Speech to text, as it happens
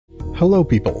Hello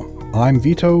people, I'm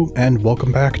Vito, and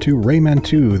welcome back to Rayman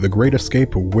 2, The Great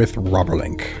Escape with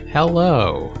Robberlink.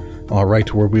 Hello.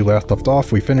 Alright, where we last left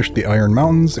off, we finished the Iron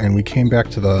Mountains, and we came back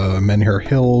to the Menhir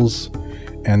Hills,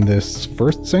 and this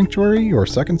first sanctuary, or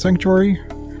second sanctuary,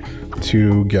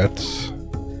 to get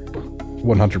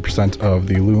 100% of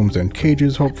the looms and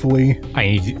cages, hopefully.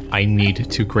 I need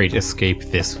to great escape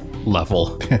this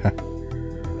level.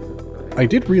 I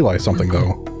did realize something,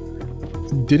 though.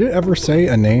 Did it ever say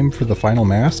a name for the final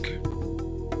mask?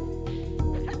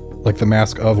 Like the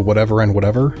mask of whatever and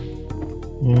whatever?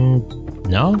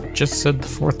 No, just said the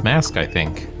fourth mask, I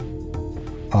think.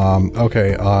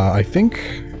 Okay, I think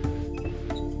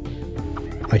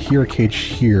I hear a cage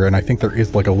here, and I think there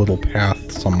is like a little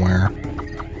path somewhere.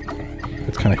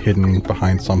 It's kind of hidden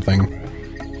behind something.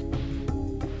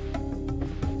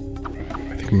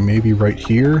 I think maybe right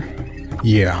here?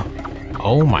 Yeah.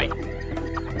 Oh my...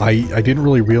 I didn't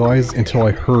really realize until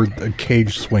I heard a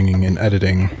cage swinging in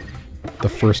editing the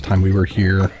first time we were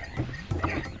here.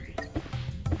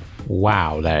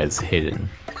 Wow, that is hidden.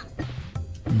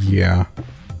 Yeah.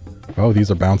 Oh,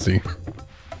 these are bouncy.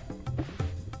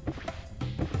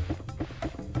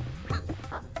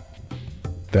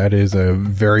 That is a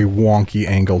very wonky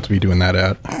angle to be doing that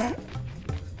at.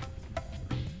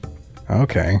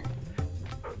 Okay.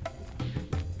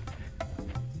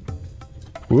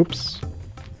 Whoops.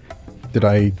 Did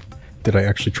I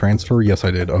actually transfer? Yes,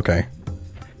 I did. Okay.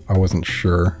 I wasn't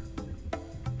sure.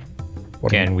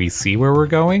 Can we see where we're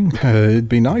going? It'd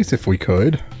be nice if we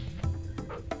could.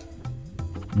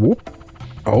 Whoop.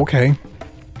 Okay.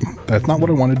 That's not what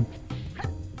I wanted.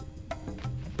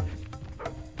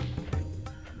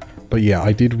 But yeah,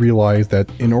 I did realize that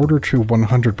in order to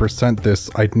 100% this,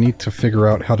 I'd need to figure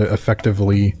out how to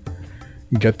effectively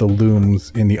get the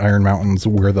looms in the Iron Mountains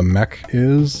where the mech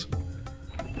is.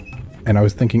 And I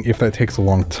was thinking if that takes a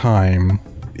long time,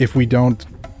 if we don't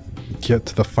get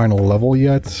to the final level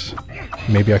yet,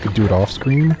 maybe I could do it off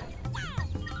screen.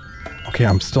 Okay,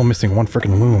 I'm still missing one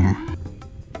freaking loom.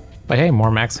 But hey,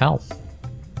 more max health.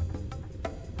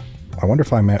 I wonder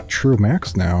if I'm at true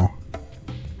max now.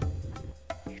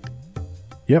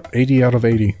 Yep, 80 out of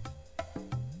 80.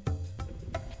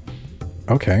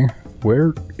 Okay,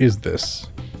 where is this?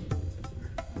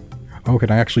 Oh, can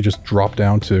I actually just drop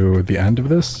down to the end of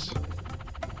this?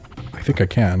 I think I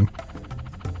can.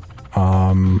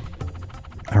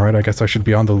 Alright, I guess I should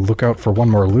be on the lookout for one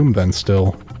more loom then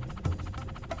still.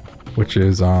 Which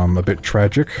is, a bit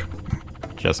tragic.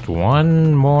 Just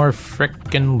one more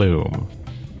frickin' loom.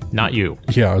 Not you.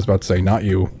 Yeah, I was about to say, not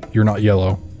you. You're not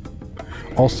yellow.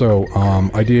 Also,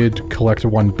 I did collect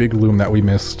one big loom that we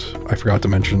missed, I forgot to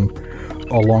mention,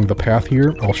 along the path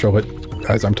here. I'll show it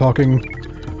as I'm talking.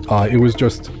 It was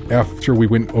just after we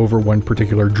went over one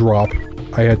particular drop,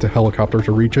 I had to helicopter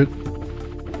to reach it.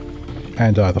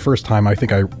 And the first time, I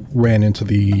think I ran into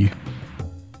the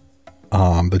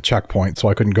checkpoint, so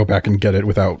I couldn't go back and get it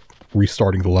without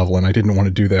restarting the level, and I didn't want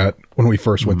to do that when we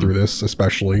first went through this,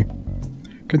 especially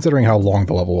considering how long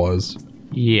the level was.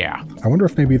 Yeah. I wonder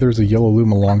if maybe there's a yellow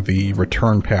loom along the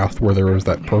return path where there was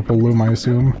that purple loom, I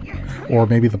assume? Or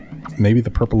maybe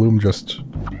the purple loom just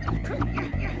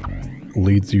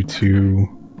leads you to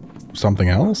something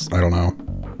else? I don't know.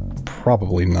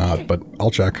 Probably not, but I'll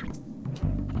check.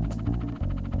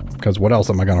 Because what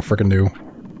else am I gonna frickin' do?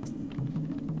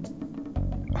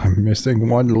 I'm missing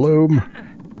one loom.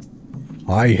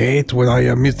 I hate when I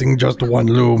am missing just one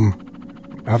loom.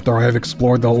 After I have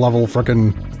explored the level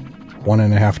frickin'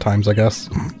 1.5 times, I guess.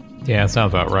 Yeah,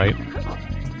 sounds about right.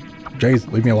 Jace,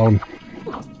 leave me alone.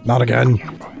 Not again.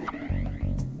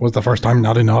 Was the first time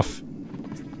not enough?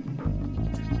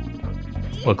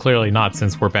 Well, clearly not,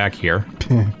 since we're back here.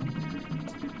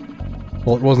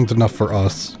 Well, it wasn't enough for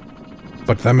us.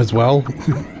 But them as well?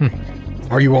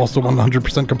 Are you also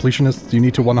 100% completionists? Do you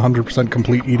need to 100%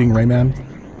 complete eating Rayman?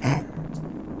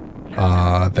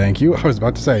 Thank you. I was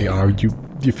about to say, do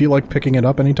you feel like picking it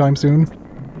up anytime soon?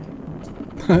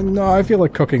 No, I feel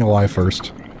like cooking alive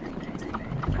first.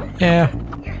 Yeah.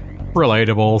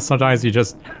 Relatable. Sometimes you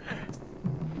just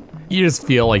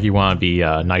feel like you want to be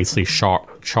nicely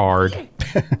charred.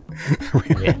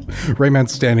 Yeah.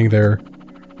 Rayman's standing there,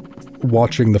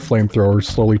 watching the flamethrower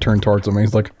slowly turn towards him, and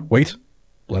he's like, wait,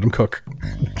 let him cook.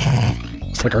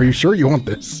 It's like, are you sure you want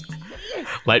this?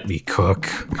 Let me cook.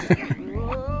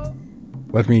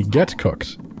 Let me get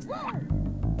cooked.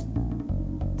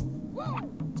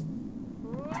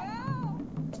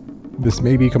 This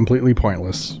may be completely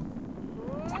pointless.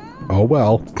 Oh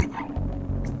well.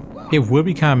 It would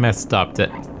be kind of messed up to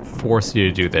force you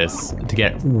to do this to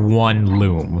get one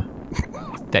loom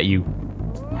that you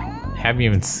haven't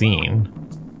even seen.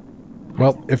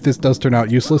 Well, if this does turn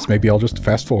out useless, maybe I'll just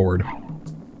fast forward.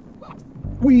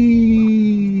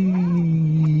 Whee!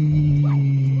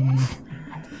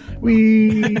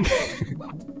 Whee!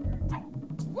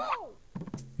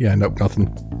 Yeah, nope, nothing.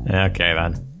 Okay,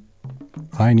 then.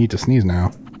 I need to sneeze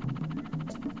now.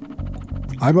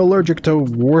 I'm allergic to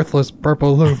worthless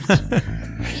purple loops.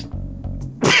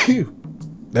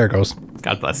 There it goes.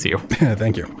 God bless you.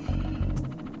 Thank you.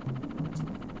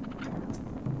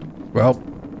 Well,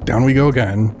 down we go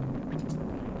again.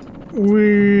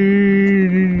 We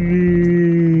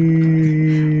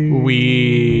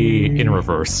in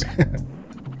reverse.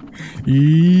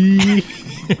 Eee.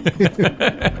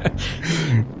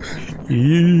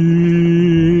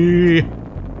 Eee.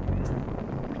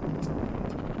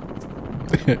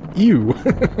 Ew.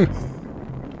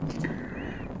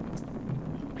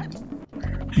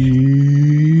 Ew.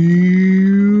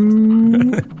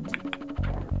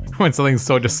 When something's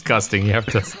so disgusting, you have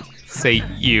to say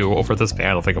 "ew" over this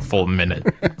panel for like a full minute.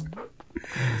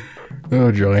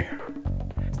 Oh joy.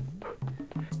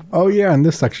 Oh yeah, in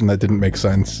this section that didn't make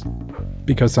sense.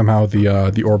 Because somehow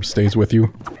the orb stays with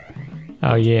you.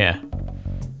 Oh yeah.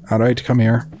 Alright, come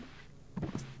here.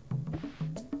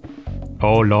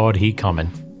 Oh Lord, he coming.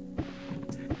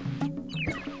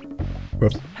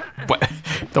 Whoops. What?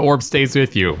 The orb stays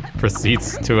with you.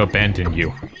 Proceeds to abandon you.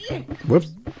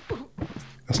 Whoops.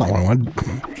 That's not what I wanted.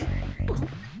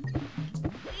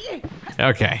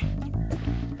 Okay.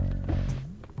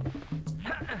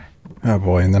 Oh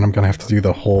boy, and then I'm gonna have to do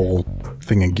the whole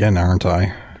thing again, aren't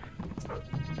I?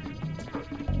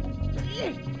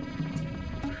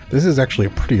 This is actually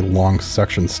a pretty long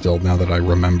section still, now that I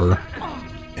remember.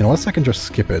 Unless I can just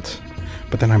skip it.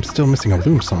 But then I'm still missing a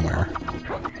loom somewhere.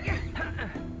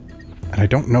 And I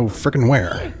don't know frickin'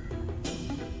 where.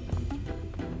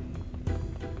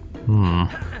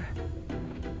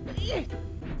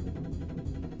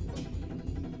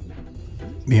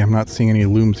 Yeah, I'm not seeing any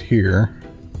looms here.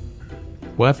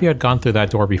 What if you had gone through that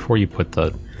door before you put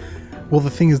the... Well, the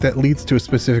thing is that leads to a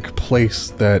specific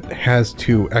place that has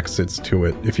two exits to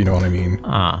it, if you know what I mean.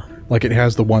 Ah. Like, it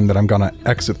has the one that I'm gonna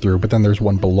exit through, but then there's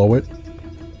one below it.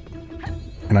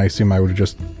 And I assume I would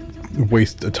just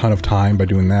waste a ton of time by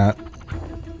doing that.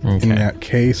 Okay. In that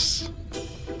case.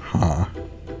 Huh.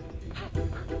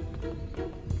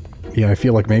 Yeah, I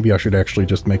feel like maybe I should actually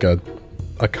just make a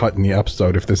cut in the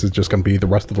episode if this is just gonna be the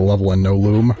rest of the level and no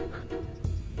loom.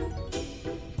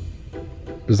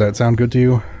 Does that sound good to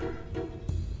you?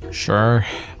 Sure.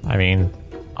 I mean,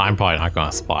 I'm probably not going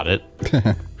to spot it.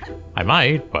 I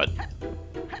might, but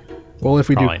Well, if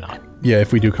we probably do, not. yeah,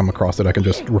 if we do come across it, I can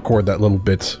just record that little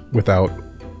bit without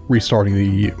restarting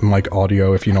the mic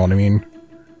audio, if you know what I mean.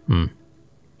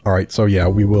 All right, so yeah,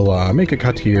 we will make a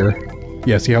cut here.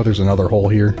 Yeah, see how there's another hole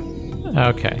here?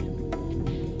 Okay.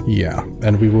 Yeah,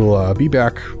 and we will be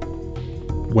back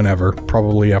whenever,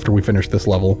 probably after we finish this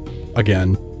level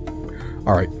again.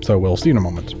 All right, so we'll see you in a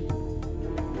moment.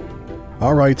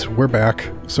 All right, we're back.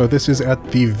 So this is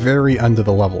at the very end of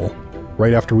the level,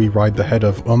 right after we ride the head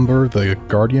of Umber, the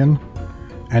Guardian,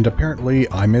 and apparently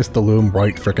I missed the loom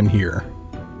right frickin' here.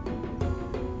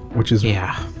 Which is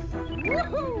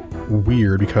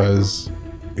weird because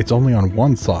it's only on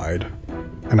one side,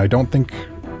 and I don't think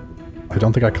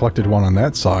I collected one on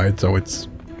that side, so it's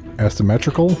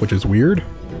asymmetrical, which is weird.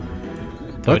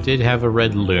 Though it did have a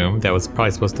red loom that was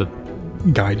probably supposed to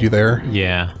guide you there.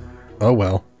 Yeah. Oh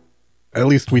well. At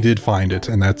least we did find it,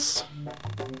 and that's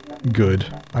good.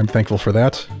 I'm thankful for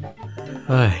that.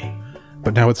 Ay.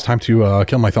 But now it's time to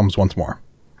kill my thumbs once more.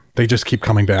 They just keep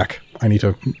coming back. I need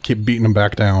to keep beating them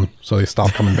back down so they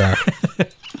stop coming back.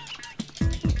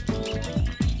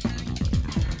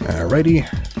 Alrighty.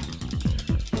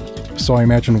 So I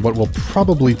imagine what we'll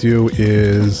probably do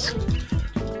is,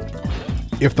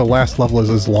 if the last level is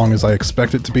as long as I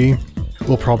expect it to be,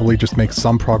 we'll probably just make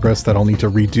some progress that I'll need to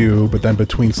redo, but then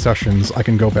between sessions I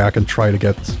can go back and try to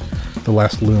get the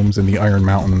last looms in the Iron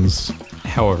Mountains.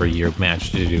 However you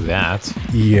managed to do that.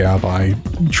 Yeah, by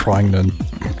trying to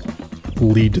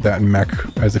lead to that mech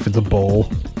as if it's a bull.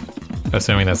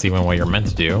 Assuming that's even what you're meant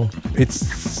to do. It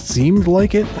seemed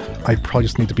like it. I probably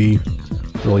just need to be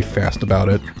really fast about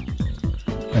it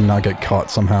and not get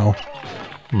caught somehow.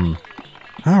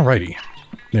 Alrighty.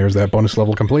 There's that bonus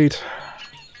level complete.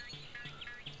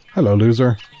 Hello,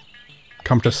 loser.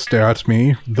 Come to stare at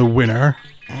me, the winner.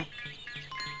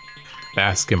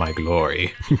 Bask in my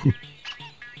glory.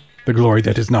 The glory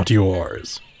that is not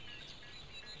yours.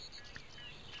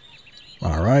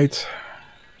 Alright.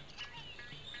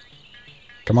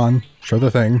 Come on, show the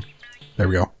thing. There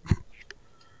we go.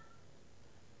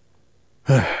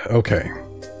 Okay.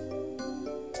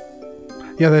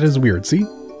 Yeah, that is weird. See?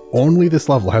 Only this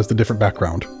level has the different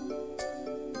background.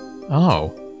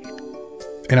 Oh.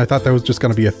 And I thought that was just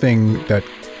going to be a thing that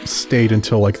stayed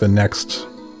until, like, the next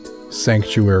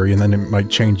sanctuary, and then it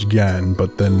might change again,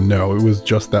 but then no, it was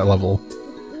just that level.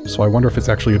 So I wonder if it's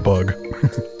actually a bug.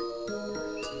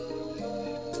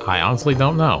 I honestly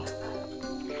don't know.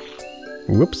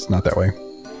 Whoops, not that way.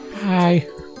 Hi.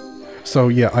 So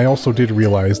yeah, I also did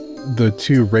realize the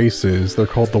two races, they're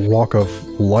called the Walk of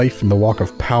Life and the Walk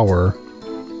of Power.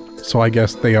 So I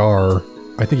guess they are,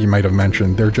 I think you might have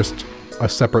mentioned, they're just a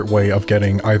separate way of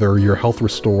getting either your health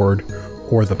restored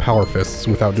or the Power Fists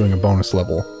without doing a bonus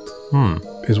level.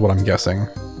 Is what I'm guessing.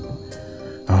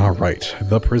 Alright,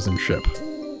 the prison ship.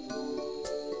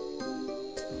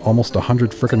 Almost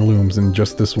 100 frickin' looms in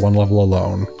just this one level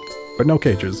alone. But no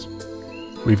cages.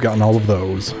 We've gotten all of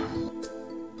those.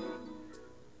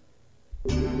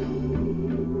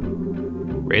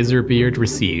 Razorbeard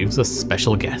receives a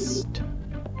special guest.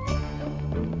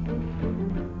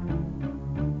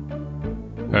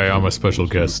 Hey, I'm a special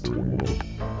guest.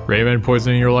 Rayman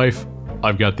poisoning your life?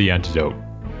 I've got the antidote.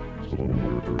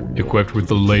 Equipped with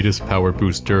the latest power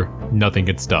booster, nothing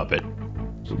can stop it.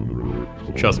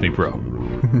 Trust me, bro.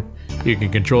 You can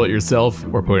control it yourself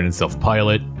or put it in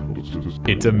self-pilot.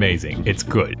 It's amazing. It's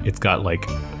good. It's got like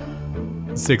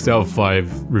 6 out of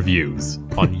 5 reviews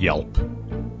on Yelp.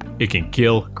 It can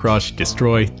kill, crush,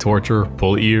 destroy, torture,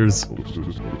 pull ears,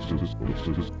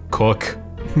 cook.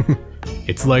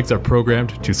 Its legs are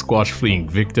programmed to squash fleeing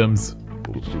victims.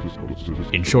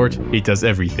 In short, it does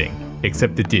everything,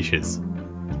 except the dishes.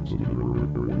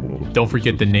 Don't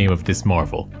forget the name of this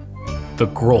marvel. The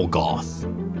Grolgoth.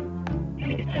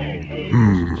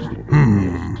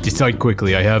 Decide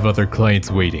quickly, I have other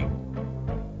clients waiting.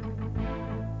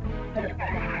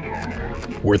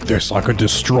 With this I could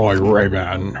destroy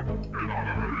Rayman.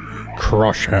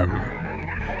 Crush him.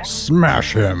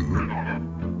 Smash him.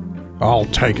 I'll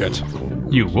take it.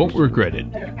 You won't regret it.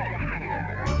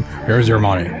 Here's your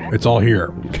money. It's all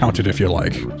here. Count it if you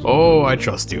like. Oh, I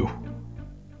trust you.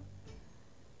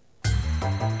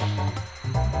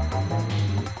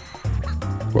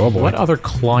 Oh boy. What other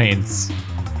clients?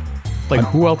 Like,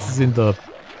 who else is in the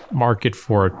market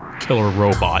for a killer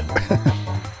robot?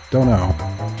 Don't know.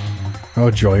 Oh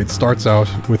joy, it starts out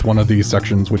with one of these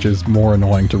sections, which is more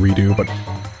annoying to redo, but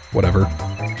whatever.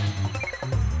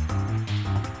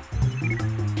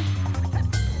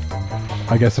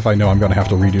 I guess if I know I'm gonna have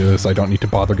to redo this, I don't need to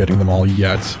bother getting them all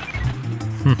yet.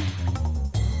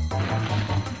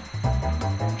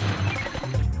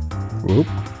 Whoop.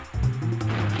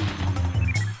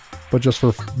 But just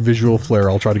for visual flair,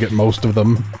 I'll try to get most of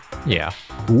them. Yeah.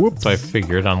 Whoops. So I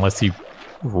figured, unless you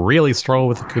really struggle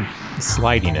with good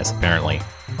slidiness, apparently.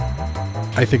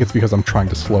 I think it's because I'm trying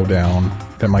to slow down.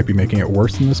 That might be making it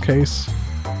worse in this case.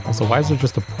 Also, why is there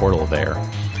just a portal there?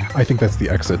 I think that's the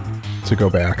exit to go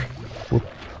back. Whoop.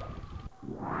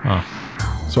 Huh.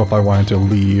 So if I wanted to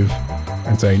leave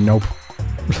and say nope,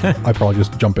 I'd probably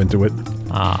just jump into it.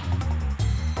 Ah.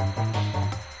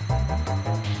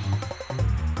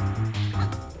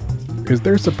 Is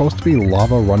there supposed to be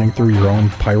lava running through your own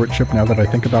pirate ship now that I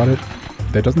think about it?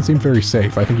 That doesn't seem very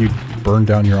safe. I think you'd burn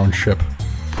down your own ship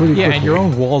pretty quickly. And your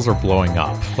own walls are blowing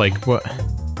up. Like, what?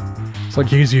 It's like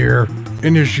he's here.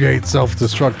 Initiate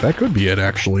self-destruct. That could be it,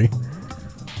 actually.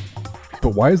 But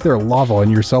why is there lava in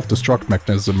your self-destruct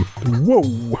mechanism?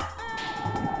 Whoa!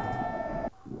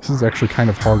 This is actually kind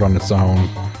of hard on its own,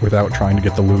 without trying to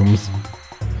get the looms.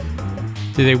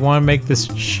 Do they want to make this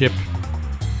ship,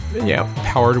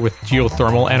 powered with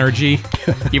geothermal energy?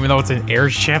 Even though it's an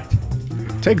airship?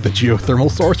 Take the geothermal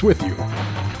source with you.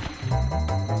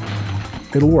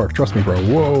 It'll work, trust me, bro.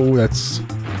 Whoa, that's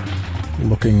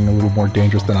looking a little more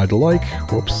dangerous than I'd like.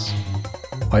 Whoops.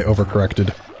 I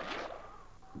overcorrected.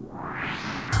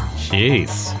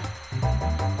 Jeez.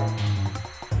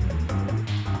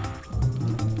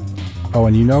 Oh,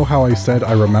 and you know how I said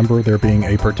I remember there being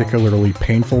a particularly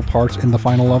painful part in the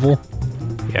final level?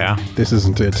 Yeah. This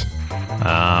isn't it.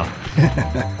 Ah.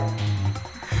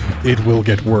 It will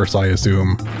get worse, I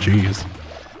assume. Jeez.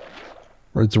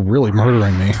 It's really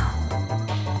murdering me.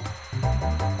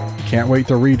 Can't wait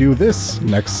to redo this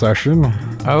next session.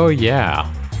 Oh,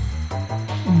 yeah.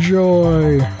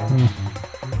 Joy.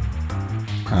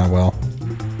 Ah, well.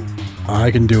 I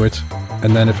can do it.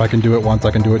 And then if I can do it once, I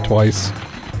can do it twice.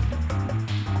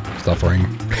 Suffering.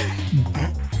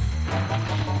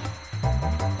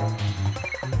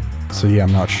 So yeah,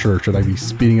 I'm not sure. Should I be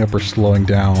speeding up or slowing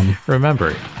down?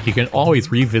 Remember, you can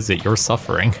always revisit your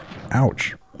suffering.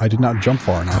 Ouch. I did not jump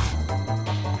far enough.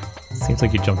 Seems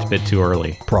like you jumped a bit too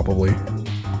early. Probably.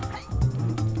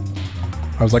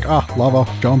 I was like, ah, Lava,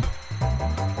 jump.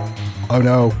 Oh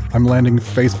no, I'm landing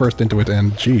face first into it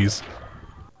and geez.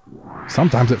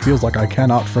 Sometimes it feels like I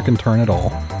cannot frickin' turn at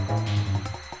all.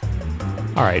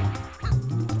 Alright.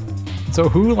 So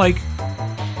who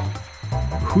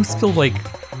spilled, like,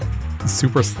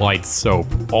 super slide soap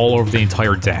all over the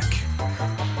entire deck?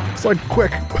 It's like,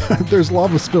 quick, there's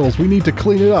lava spills, we need to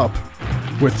clean it up.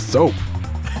 With soap.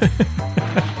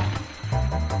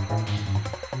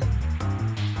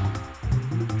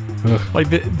 Like,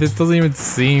 this doesn't even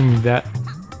seem that...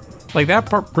 Like, that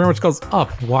part pretty much goes up.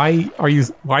 Why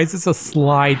is this a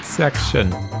slide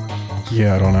section?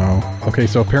 Yeah, I don't know. Okay,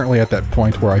 so apparently at that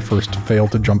point where I first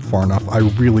failed to jump far enough, I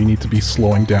really need to be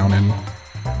slowing down and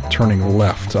turning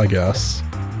left, I guess.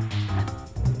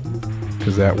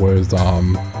 Because that was,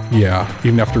 yeah,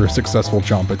 even after a successful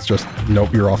jump, it's just,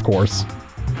 nope, you're off course.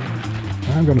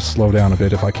 I'm gonna slow down a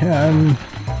bit if I can.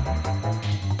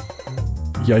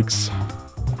 Yikes.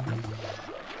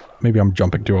 Maybe I'm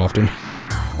jumping too often.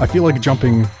 I feel like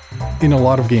jumping, in a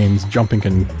lot of games, jumping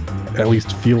can at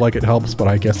least feel like it helps, but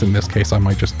I guess in this case I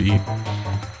might just be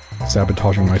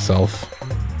sabotaging myself.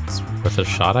 It's worth a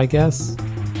shot, I guess?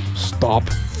 Stop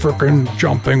frickin'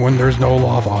 jumping when there's no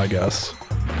lava, I guess.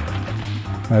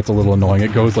 That's a little annoying.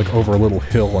 It goes like over a little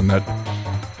hill and that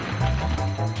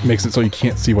makes it so you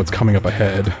can't see what's coming up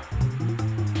ahead.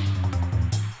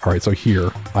 Alright, so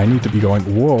here. I need to be going,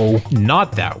 whoa.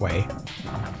 Not that way.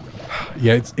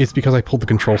 Yeah, it's because I pulled the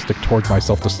control stick towards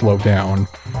myself to slow down.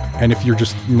 And if you're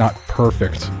just not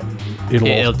perfect,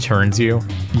 it turns you?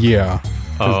 Yeah.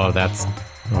 Oh, that's...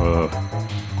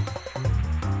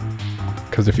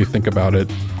 Because if you think about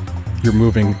it, you're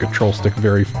moving the control stick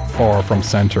very far from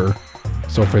center.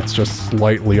 So if it's just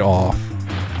slightly off,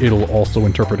 it'll also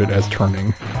interpret it as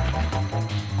turning.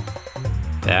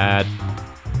 That...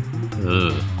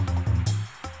 Ugh.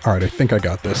 Alright, I think I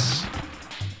got this.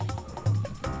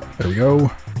 There we go.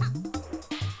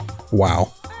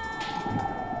 Wow.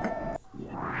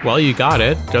 Well, you got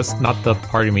it, just not the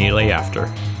part immediately after.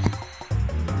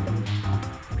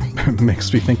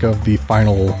 Makes me think of the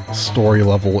final story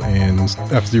level in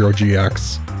F-Zero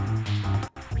GX.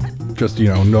 Just, you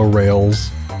know, no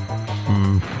rails.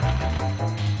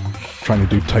 Trying to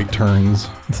do tight turns.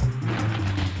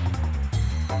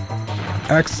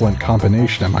 Excellent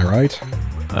combination, am I right?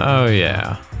 Oh,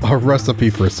 yeah. A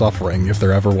recipe for suffering, if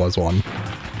there ever was one.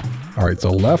 Alright, so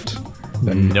left,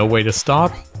 then... No way to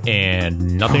stop,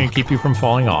 and nothing to keep you from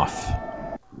falling off.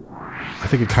 I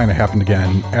think it kind of happened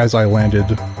again. As I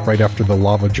landed right after the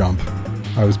lava jump,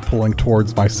 I was pulling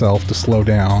towards myself to slow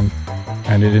down,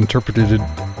 and it interpreted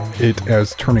it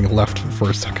as turning left for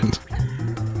a second.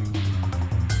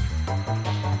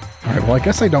 Alright, well I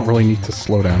guess I don't really need to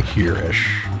slow down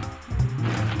here-ish.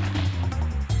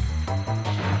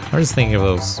 I'm just thinking of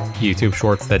those YouTube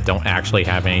shorts that don't actually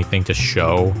have anything to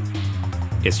show.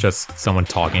 It's just someone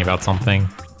talking about something.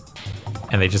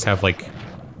 And they just have, like,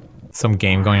 some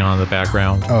game going on in the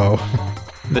background. Oh.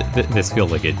 This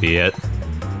feels like it'd be it.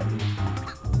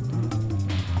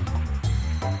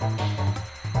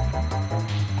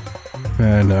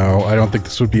 No, I don't think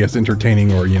this would be as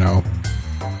entertaining or, you know,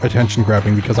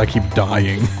 attention-grabbing because I keep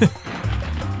dying.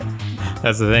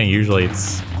 That's the thing, usually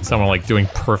it's someone, like, doing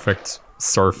perfect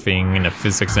surfing in a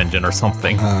physics engine or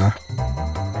something.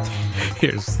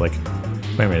 Here's like,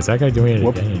 wait a minute, is that guy doing it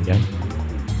again and again?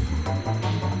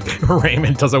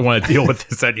 Rayman doesn't want to deal with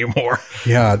this anymore.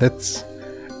 Yeah, it's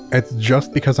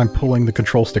just because I'm pulling the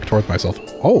control stick towards myself.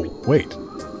 Oh, wait.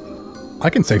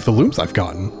 I can save the looms I've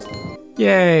gotten.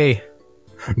 Yay!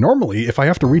 Normally, if I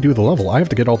have to redo the level, I have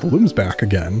to get all the looms back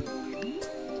again.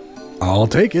 I'll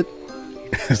take it.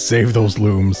 Save those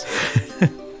looms.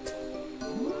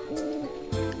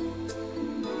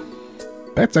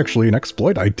 That's actually an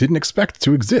exploit I didn't expect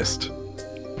to exist.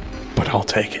 But I'll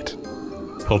take it.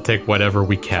 We'll take whatever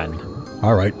we can.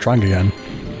 Alright, trying again.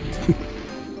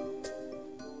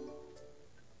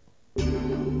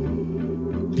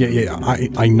 Yeah,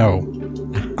 I know.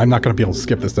 I'm not gonna be able to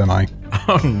skip this, am I?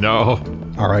 Oh no.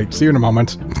 Alright, see you in a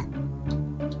moment.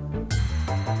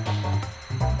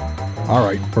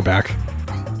 Alright, we're back.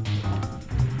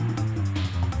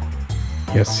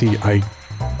 Yeah, see,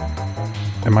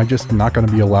 am I just not going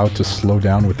to be allowed to slow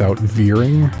down without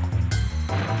veering?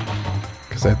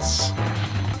 Because that's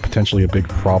potentially a big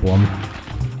problem.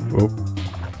 Oh.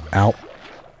 Ow.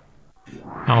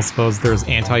 I don't suppose there's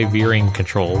anti-veering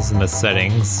controls in the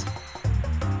settings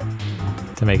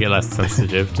to make it less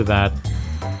sensitive to that.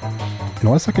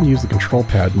 Unless I can use the control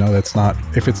pad. No, that's not...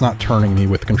 If it's not turning me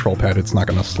with the control pad, it's not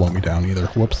going to slow me down either.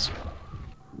 Whoops.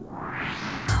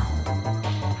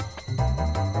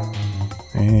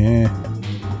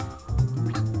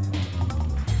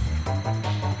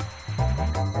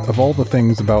 of all the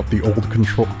things about the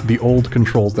old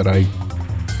controls that I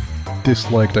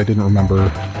disliked, I didn't remember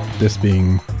this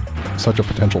being such a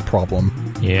potential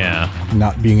problem. Yeah.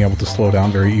 Not being able to slow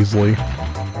down very easily.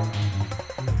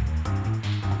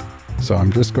 So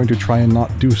I'm just going to try and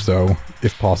not do so,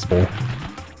 if possible.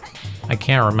 I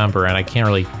can't remember, and I can't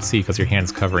really see because your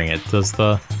hand's covering it. Does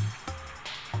the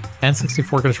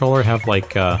N64 controller have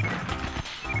like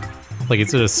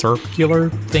is it a circular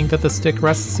thing that the stick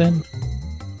rests in?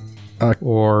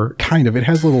 Or kind of. It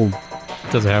has little...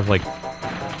 Does it have like...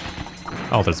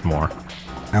 Oh, there's more.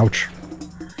 Ouch.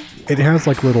 It has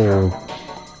like little...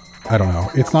 I don't know.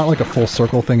 It's not like a full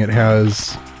circle thing. It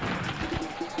has...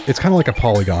 It's kind of like a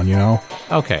polygon, you know?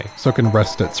 Okay. So it can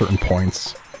rest at certain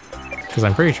points. Because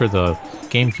I'm pretty sure the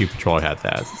GameCube controller had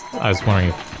that. I was wondering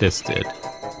if this did.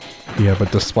 Yeah,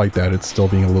 but despite that, it's still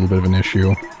being a little bit of an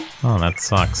issue. Oh, that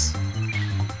sucks.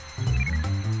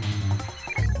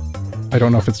 I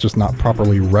don't know if it's just not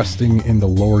properly resting in the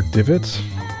lower divot.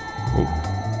 Ooh.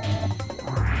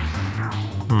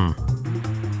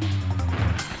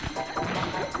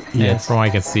 Yeah, from what I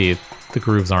can see, the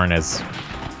grooves aren't as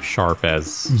sharp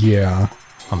as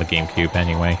on the GameCube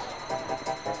anyway.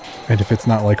 And if it's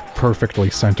not like perfectly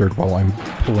centered while I'm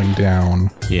pulling down.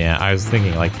 Yeah, I was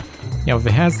thinking like, if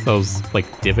it has those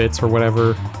like divots or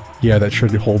whatever. Yeah, that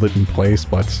should hold it in place,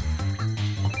 but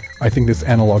I think this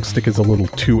analog stick is a little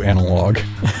too analog.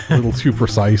 A little too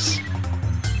precise.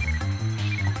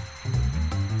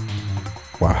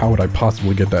 Wow, how would I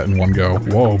possibly get that in one go?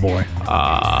 Whoa, boy.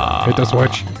 Hit the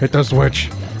switch. Hit the switch.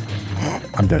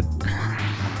 I'm dead.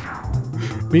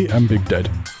 Me, I'm big dead.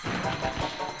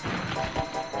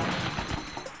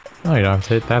 Oh, you don't have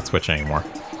to hit that switch anymore.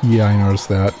 Yeah, I noticed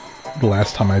that the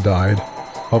last time I died.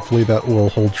 Hopefully that will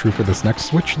hold true for this next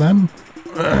switch then.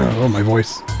 Oh, my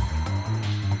voice.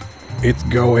 It's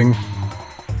going.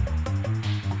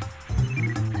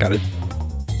 Got it.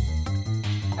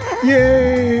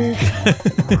 Yay!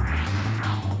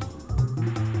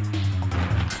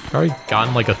 Probably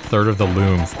gotten like a third of the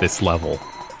looms this level.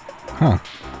 Huh.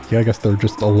 Yeah, I guess they're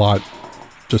just a lot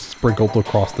just sprinkled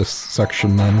across this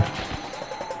section then.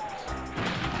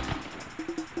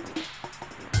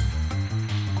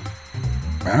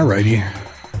 Alrighty.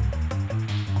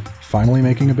 Finally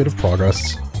making a bit of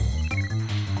progress.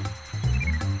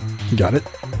 Got it.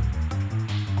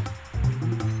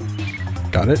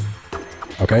 Got it.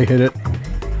 Okay, hit it.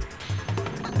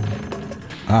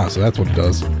 Ah, so that's what it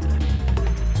does.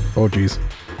 Oh, geez.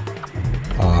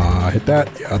 Hit that.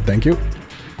 Yeah, thank you.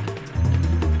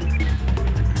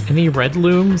 Any red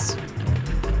looms?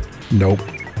 Nope.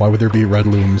 Why would there be red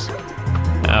looms?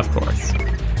 Of course.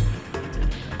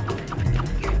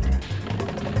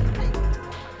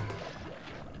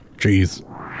 Jeez.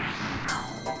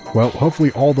 Well,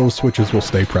 hopefully all those switches will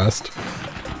stay pressed.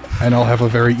 And I'll have a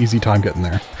very easy time getting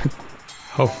there.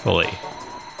 Hopefully.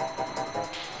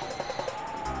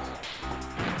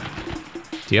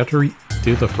 Do you have to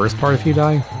redo the first part if you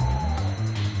die?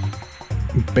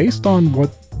 Based on what,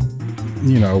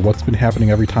 what's been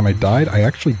happening every time I died, I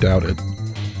actually doubt it.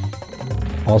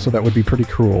 Also, that would be pretty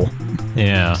cruel.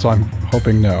 Yeah. So I'm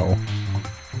hoping no.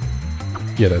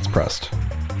 Yeah, that's pressed.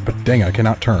 But dang, I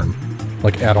cannot turn.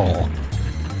 Like, at all.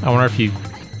 I wonder if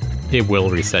it will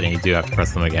reset and you do have to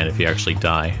press them again if you actually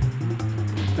die.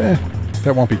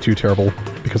 That won't be too terrible,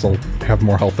 because I'll have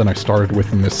more health than I started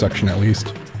with in this section at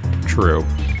least. True.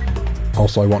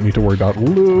 Also, I won't need to worry about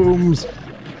looms.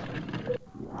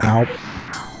 Ow.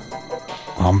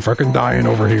 I'm frickin' dying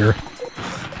over here.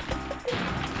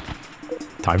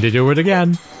 Time to do it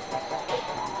again.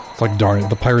 It's like, darn it,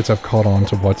 the pirates have caught on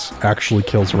to what actually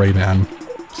kills Rayman.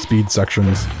 Speed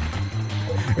sections.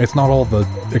 It's not all the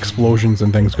explosions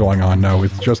and things going on, no,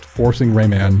 it's just forcing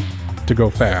Rayman to go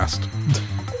fast.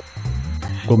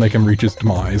 Will make him reach his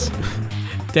demise.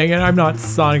 Dang it, I'm not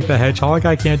Sonic the Hedgehog,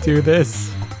 I can't do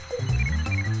this.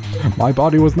 My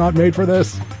body was not made for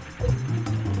this.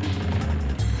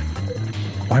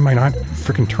 Why am I not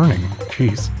freaking turning?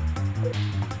 Jeez.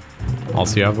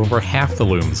 Also, you have over half the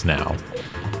looms now.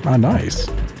 Ah, nice.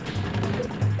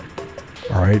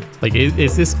 Alright. Like,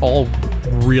 is this all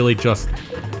really just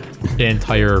an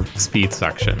entire speed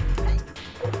section?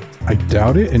 I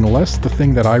doubt it, unless the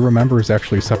thing that I remember is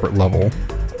actually a separate level.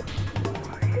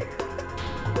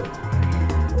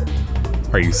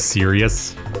 Are you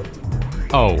serious?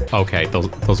 Oh, okay,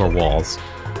 those are walls.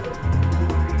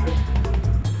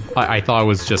 I thought it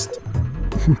was just...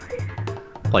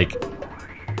 like...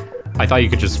 I thought you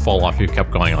could just fall off if you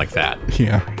kept going like that.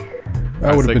 Yeah.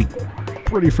 That would have been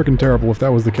pretty freaking terrible if that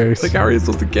was the case. Like, how are you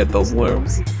supposed to get those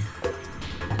looms?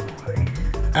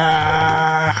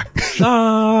 Ah!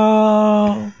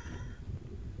 No!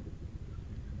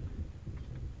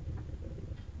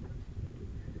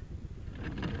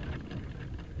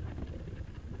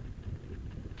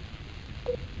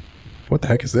 What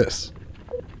the heck is this?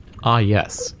 Ah,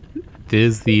 yes.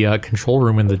 This is the control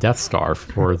room in the Death Star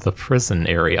for the prison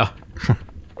area.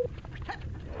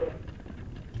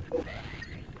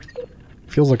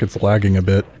 Feels like it's lagging a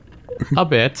bit. A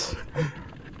bit.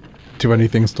 Too many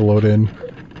things to load in.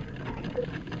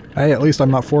 Hey, at least I'm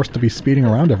not forced to be speeding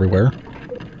around everywhere.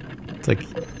 It's like,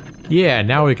 yeah,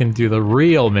 now we can do the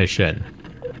real mission.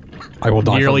 I will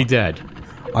die. Nearly dead.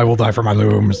 I will die for my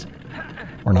looms.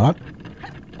 Or not?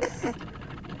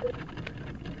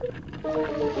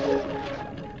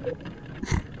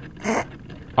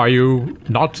 Are you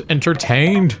not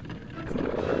entertained?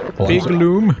 Well, Big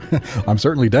loom? I'm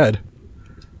certainly dead.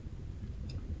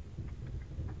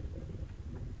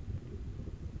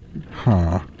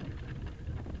 Huh.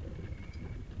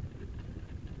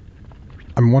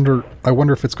 I wonder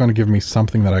if it's going to give me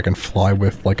something that I can fly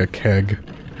with, like a keg.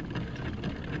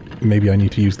 Maybe I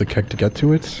need to use the keg to get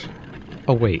to it?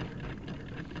 Oh, wait.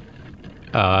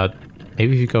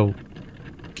 Maybe if you go...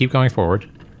 Keep going forward.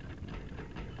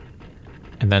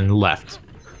 And then left.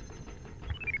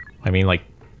 I mean, like...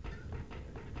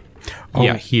 Oh.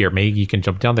 Yeah, here. Maybe you can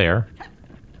jump down there.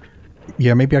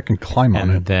 Yeah, maybe I can climb on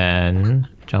it. And then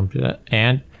jump to it.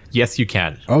 And yes, you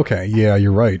can. Okay, yeah,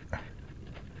 you're right.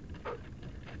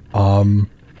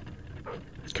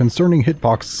 Concerning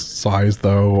hitbox size,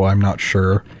 though, I'm not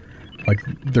sure. Like,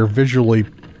 they're visually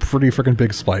pretty freaking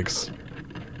big spikes.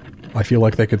 I feel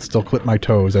like they could still clip my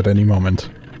toes at any moment.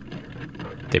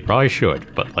 They probably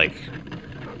should, but, like,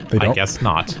 I guess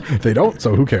not. They don't,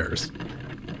 so who cares?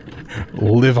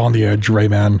 Live on the edge,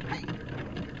 Rayman.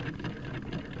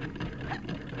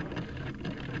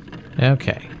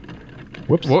 Okay.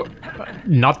 Whoops. Whoa.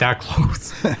 Not that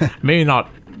close. Maybe not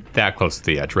that close to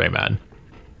the edge, Rayman.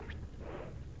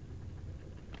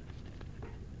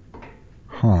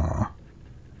 Huh.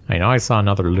 I know I saw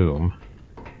another loom.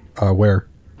 Where?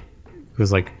 It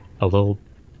was like a little...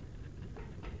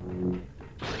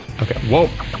 Okay, whoa!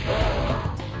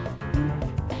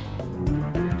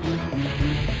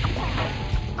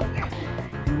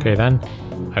 Okay then.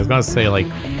 I was gonna say, like,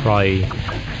 probably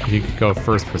if you could go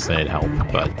first person it'd help,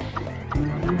 but...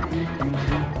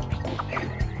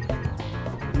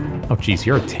 Oh jeez,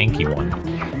 you're a tanky one.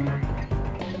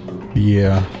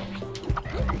 Yeah.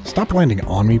 Stop landing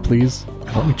on me, please.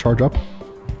 Let me charge up.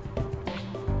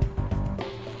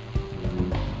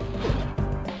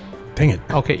 Dang it.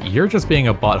 Okay, you're just being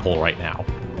a butthole right now.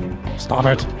 Stop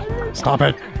it. Stop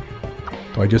it.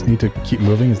 Do I just need to keep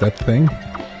moving? Is that the thing?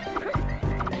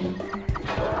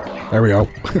 There we go.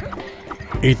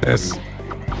 Eat this.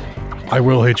 I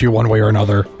will hit you one way or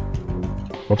another.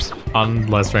 Whoops.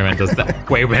 Unless Rayman does that.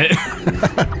 Wait a minute.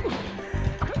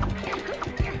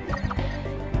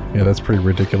 Yeah, that's pretty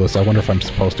ridiculous. I wonder if I'm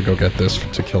supposed to go get this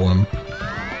to kill him.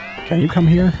 Can you come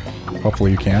here?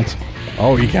 Hopefully you can't.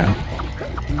 Oh, you can.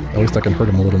 At least I can hurt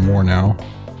him a little more now.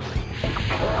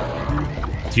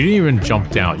 You didn't even jump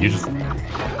down. You just...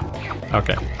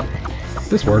 Okay.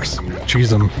 This works.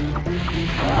 Cheese him.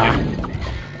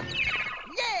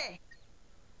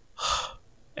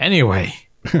 Anyway.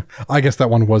 I guess that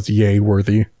one was yay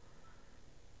worthy.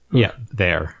 Yeah,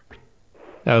 there.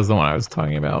 That was the one I was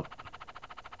talking about.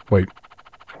 Wait.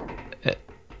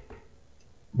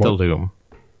 The loom.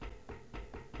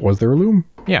 Was there a loom?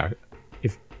 Yeah.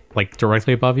 If, like,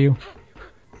 directly above you?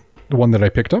 The one that I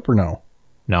picked up or no?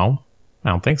 No. I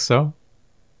don't think so.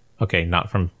 Okay,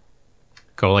 not from...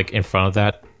 Go, like, in front of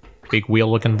that big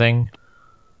wheel-looking thing.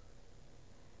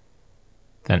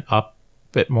 Then up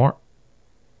a bit more.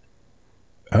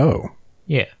 Oh.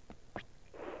 Yeah.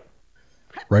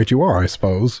 Right you are, I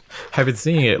suppose. I've been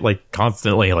seeing it, like,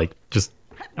 constantly, like, just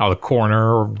out of the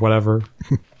corner or whatever.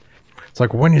 It's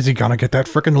like, when is he gonna get that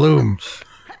frickin' loom?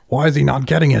 Why is he not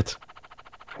getting it?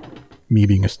 Me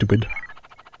being a stupid.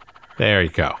 There you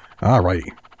go. Alrighty.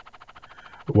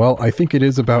 Well, I think it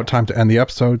is about time to end the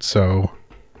episode, so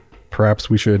perhaps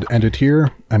we should end it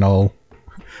here, and I'll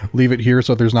leave it here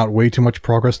so there's not way too much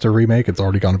progress to remake. It's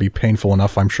already going to be painful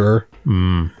enough, I'm sure.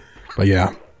 But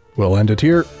yeah, we'll end it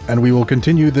here, and we will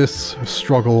continue this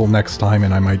struggle next time,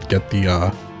 and I might get the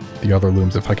other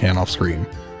looms if I can off screen.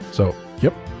 So,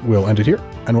 yep, we'll end it here,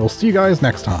 and we'll see you guys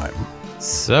next time.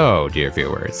 So, dear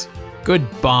viewers,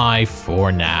 goodbye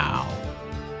for now.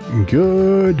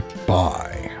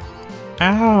 Goodbye.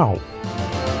 Ow!